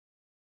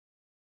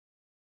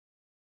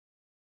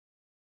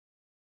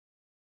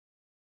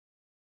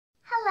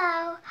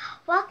Hello,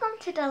 welcome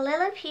to the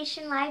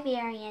Lilliputian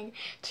Librarian.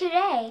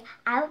 Today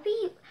I will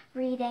be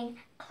reading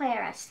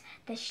Claris,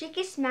 the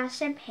Chicest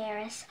Mouse in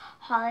Paris,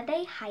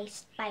 Holiday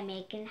Heist by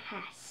Megan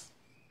Hess.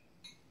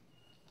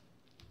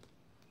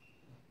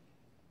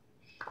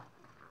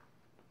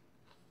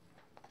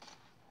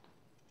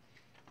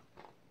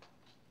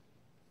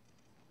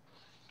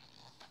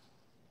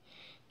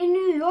 In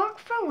New York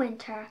for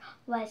winter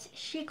was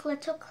chic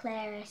little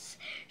Claris.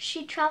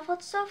 She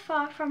traveled so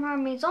far from her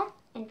maison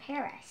in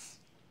Paris.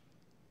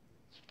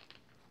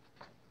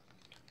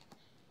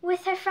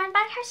 With her friend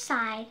by her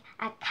side,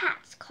 a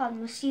cat called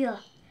Monsieur.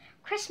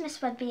 Christmas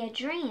would be a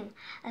dream,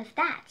 of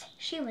that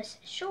she was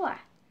sure.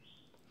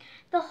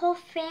 The whole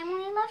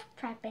family loved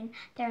prepping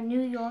their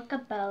New York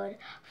abode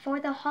for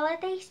the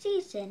holiday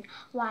season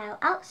while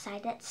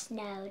outside it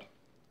snowed.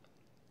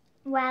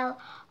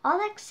 Well, all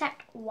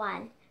except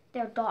one,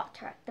 their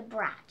daughter, the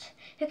brat,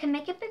 who can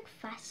make a big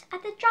fuss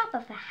at the drop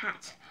of a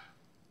hat.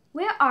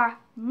 "Where are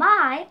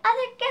my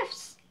other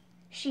gifts?"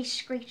 she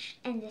screeched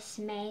in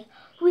dismay.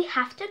 "We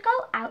have to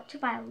go out to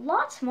buy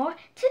lots more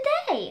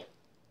today."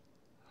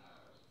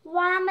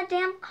 While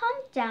Madame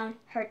calmed down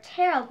her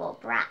terrible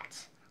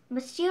brat,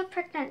 Monsieur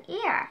pricked an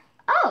ear.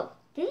 "Oh,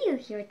 did you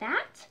hear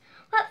that?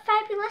 What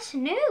fabulous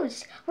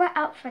news! We're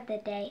out for the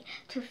day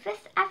to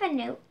Fifth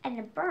Avenue and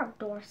the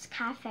Bergdorf's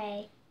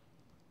Cafe."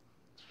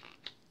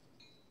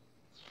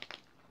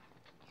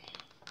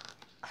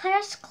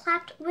 Claris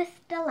clapped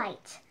with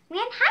delight.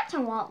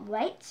 Manhattan won't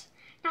wait.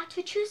 Now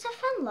to choose a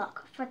fun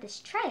look for this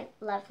tray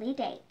lovely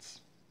date.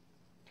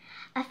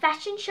 A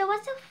fashion show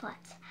was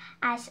afoot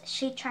as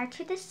she tried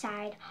to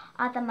decide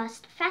on the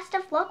most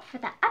festive look for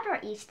the Upper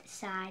East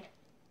Side.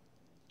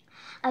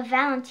 A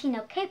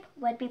Valentino cape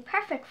would be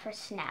perfect for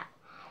snow,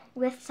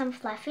 with some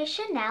fluffy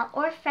Chanel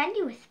or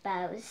Fendi with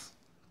bows.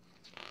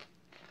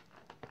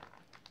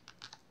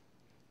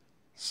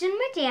 Soon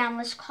Madame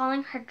was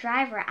calling her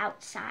driver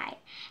outside,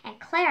 and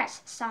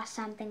Claris saw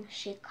something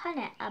she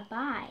couldn't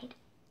abide.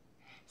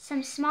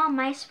 Some small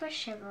mice were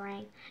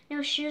shivering,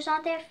 no shoes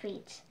on their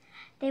feet.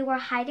 They were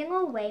hiding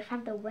away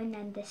from the wind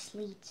and the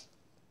sleet.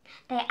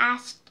 They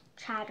asked,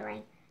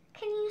 chattering,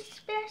 "Can you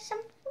spare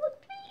some food,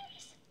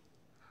 please?"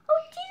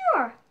 "Oh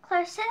dear,"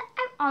 Claire said,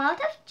 "I'm all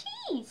out of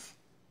cheese."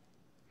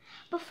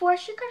 Before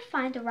she could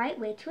find the right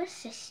way to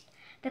assist,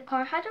 the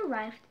car had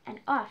arrived and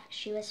off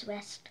she was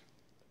whisked.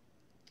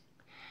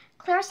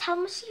 Claris held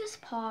Monsieur's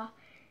paw.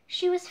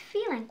 She was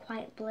feeling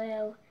quite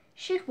blue.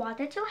 She'd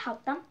wanted to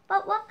help them,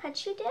 but what could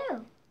she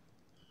do?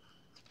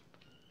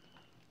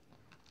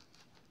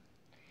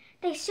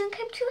 They soon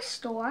came to a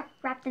store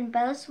wrapped in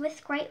bows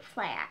with great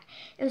flair.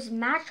 It was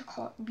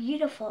magical,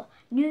 beautiful,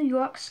 New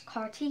York's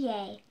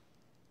Cartier.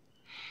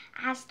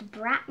 As the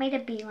brat made a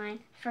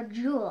beeline for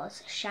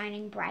jewels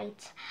shining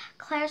bright,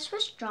 Claris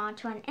was drawn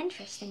to an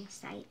interesting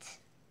sight.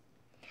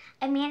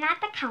 A man at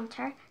the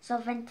counter, so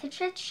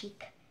vintage and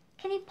chic.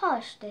 "Can you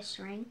polish this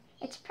ring?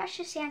 It's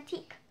precious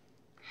antique."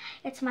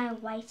 "It's my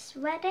wife's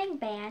wedding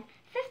band.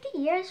 50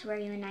 years we're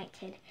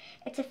united.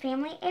 It's a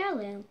family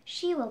heirloom.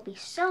 She will be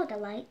so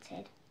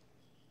delighted."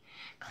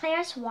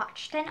 Claris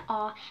watched in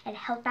awe and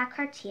held back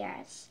her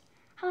tears.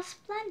 How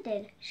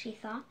splendid, she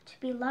thought, to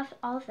be loved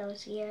all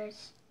those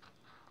years.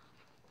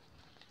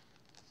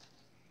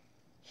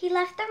 He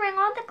left the ring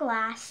on the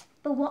glass,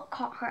 but what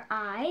caught her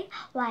eye?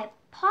 Why,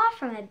 paw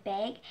from a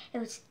bag, it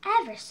was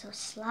ever so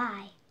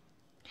sly.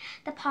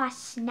 The paw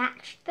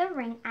snatched the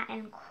ring at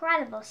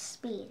incredible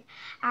speed.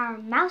 Our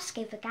mouse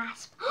gave a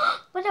gasp.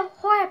 What a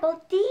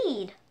horrible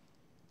deed!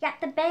 Yet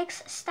the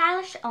bag's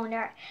stylish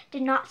owner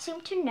did not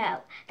seem to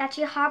know that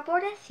she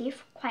harbored a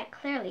thief, quite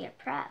clearly a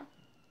pro.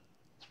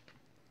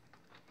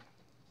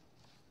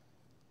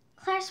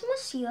 Claris and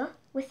Monsieur,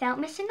 without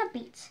missing a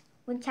beat,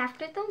 went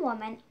after the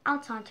woman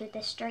out onto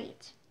the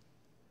street.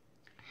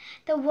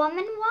 The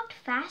woman walked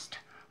fast,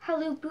 her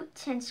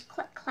Louboutins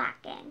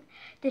click-clacking.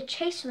 The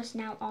chase was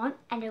now on,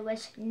 and it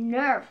was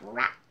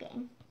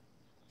nerve-wracking.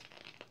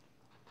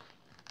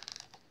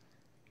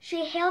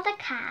 She hailed a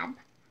cab.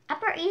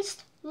 Upper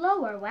East,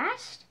 Lower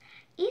West?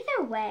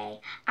 Either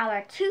way,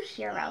 our two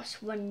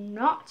heroes would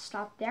not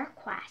stop their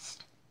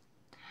quest.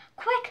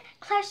 "Quick,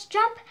 Claris,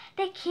 jump!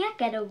 They can't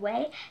get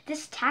away.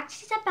 This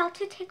taxi's about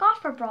to take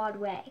off for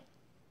Broadway."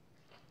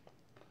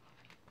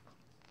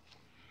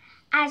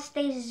 As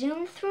they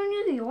zoomed through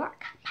New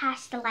York,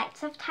 past the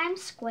lights of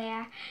Times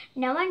Square,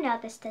 no one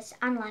noticed this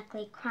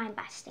unlikely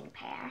crime-busting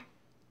pair.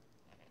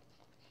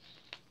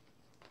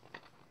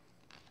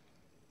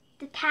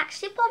 The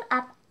taxi pulled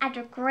up at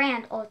a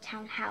grand old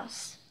town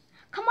house.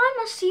 "Come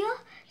on, Monsieur,"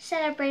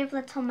 said a brave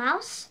little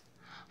mouse.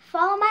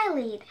 "Follow my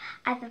lead.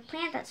 I've a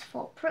plan that's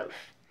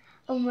foolproof."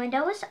 A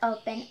window was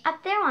open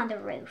up there on the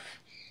roof.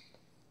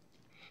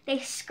 They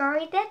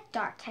scurried and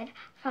darted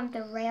from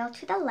the rail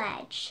to the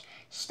ledge.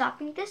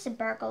 Stopping this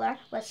burglar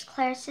was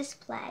Claris's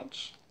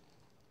pledge.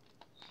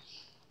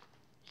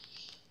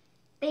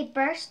 They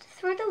burst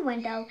through the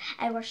window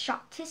and were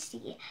shocked to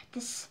see the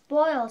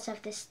spoils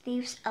of this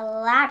thief's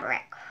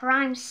elaborate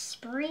crime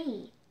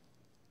spree.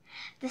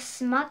 The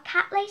smug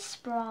cat lay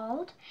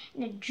sprawled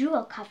in a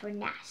jewel-covered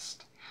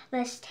nest.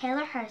 Liz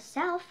Taylor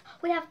herself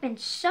would have been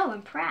so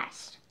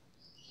impressed.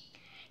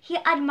 He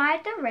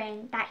admired the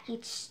ring that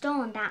he'd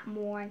stolen that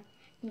morn,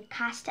 and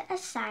cast it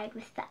aside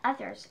with the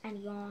others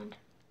and yawned.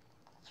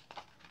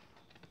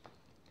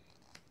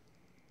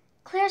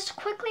 Claris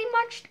quickly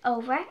marched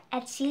over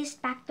and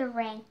seized back the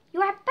ring.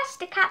 "You are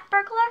busted, cat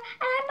burglar,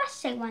 and I must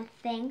say one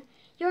thing.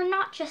 You're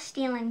not just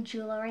stealing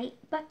jewelry,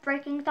 but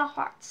breaking the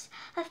hearts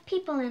of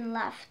people in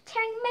love,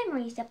 tearing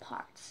memories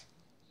apart."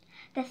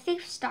 The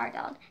thief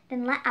startled,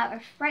 then let out a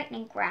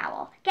frightening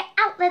growl. "Get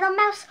out, little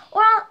mouse,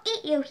 or I'll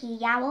eat you," he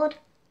yowled.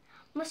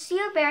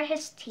 Monsieur bared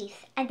his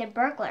teeth, and the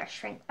burglar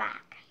shrank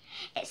back.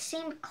 It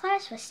seemed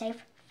Claris was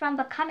safe from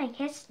becoming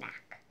his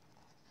snack.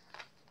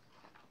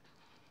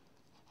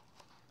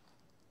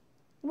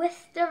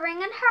 With the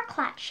ring in her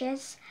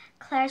clutches,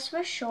 Claris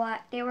was sure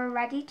they were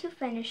ready to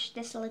finish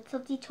this little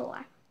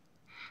detour.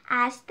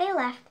 As they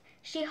left,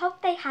 she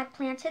hoped they had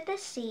planted the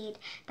seed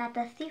that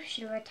the thief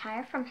should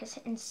retire from his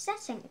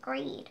incessant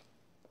greed.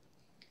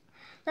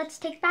 "Let's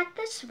take back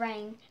this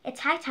ring.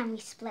 It's high time we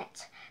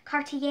split.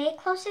 Cartier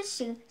closes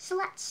soon, so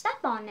let's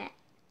step on it."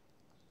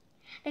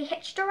 They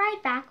hitched a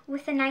ride back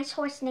with a nice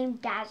horse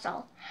named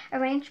Dazzle,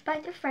 arranged by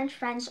their French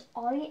friends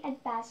Ollie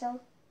and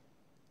Basil.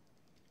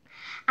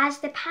 As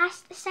they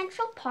passed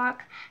Central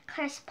Park,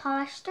 Claris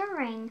polished the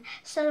ring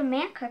so the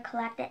man could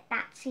collect it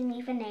that same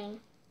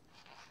evening.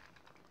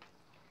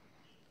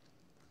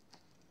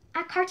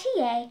 At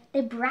Cartier,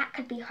 the brat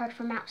could be heard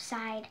from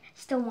outside,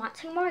 still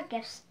wanting more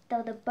gifts,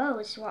 though the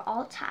bows were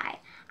all tied.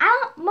 "I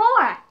want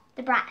more!"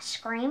 the brat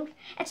screamed.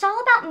 "It's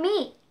all about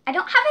me. I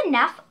don't have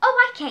enough. Oh,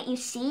 why can't you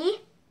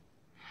see?"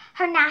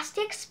 Her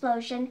nasty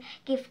explosion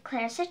gave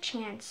Claris a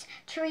chance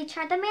to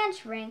return the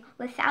man's ring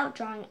without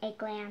drawing a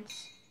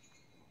glance.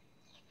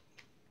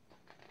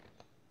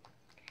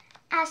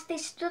 As they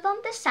stood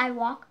on the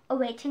sidewalk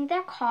awaiting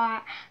their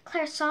car,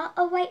 Claris saw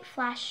a white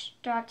flash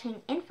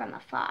darting in from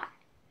afar.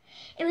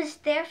 It was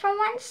there for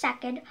 1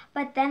 second,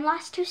 but then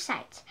lost to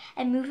sight,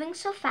 and moving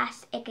so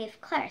fast it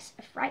gave Claris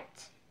a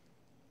fright.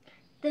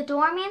 The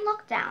doorman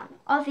looked down.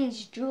 All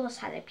these jewels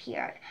had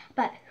appeared,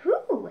 but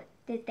who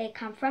did they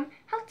come from?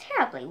 How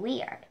terribly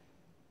weird.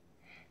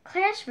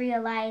 Claris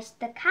realized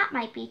the cat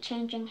might be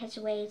changing his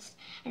ways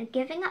and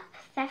giving up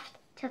theft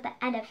till the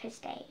end of his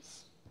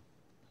days.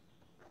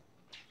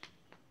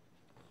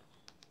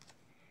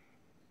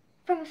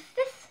 From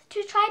Fifth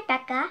to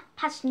Tribeca,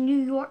 past New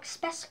York's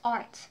best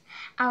art,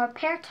 our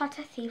pair taught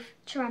a thief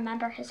to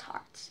remember his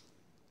heart.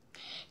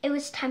 It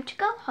was time to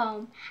go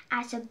home,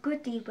 as a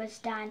good deed was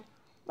done.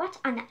 What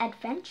an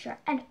adventure,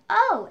 and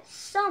oh,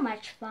 so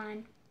much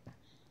fun!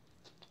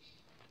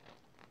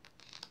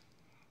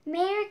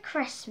 "Merry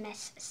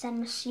Christmas," said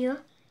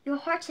Monsieur. "Your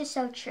heart is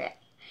so true.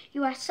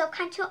 You are so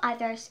kind to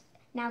others.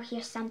 Now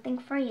here's something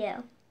for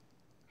you."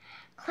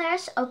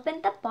 Claris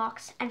opened the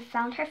box and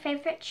found her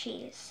favorite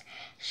cheese.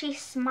 She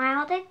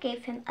smiled and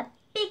gave him a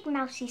big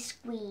mousy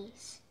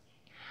squeeze.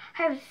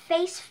 Her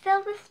face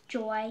filled with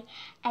joy,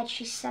 and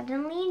she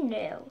suddenly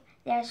knew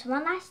there's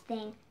one last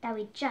thing that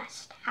we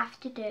just have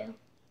to do.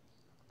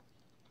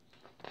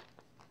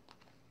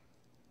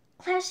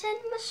 Claris and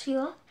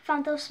Monsieur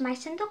found those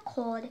mice in the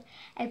cold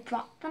and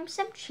brought them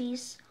some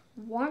cheese,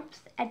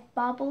 warmth and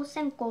bubbles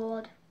and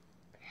gold.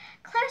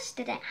 Claris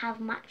didn't have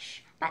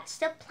much, but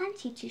still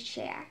plenty to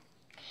share.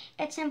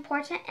 It's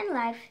important in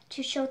life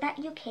to show that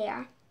you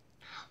care.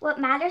 What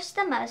matters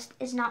the most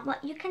is not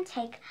what you can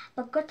take,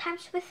 but good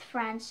times with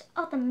friends,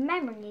 all the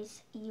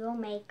memories you'll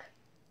make.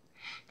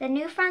 The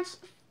new friends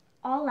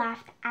all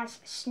laughed as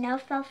snow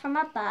fell from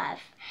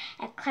above,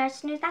 and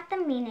Claris knew that the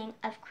meaning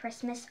of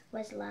Christmas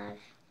was love.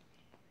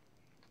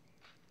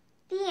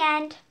 The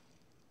end.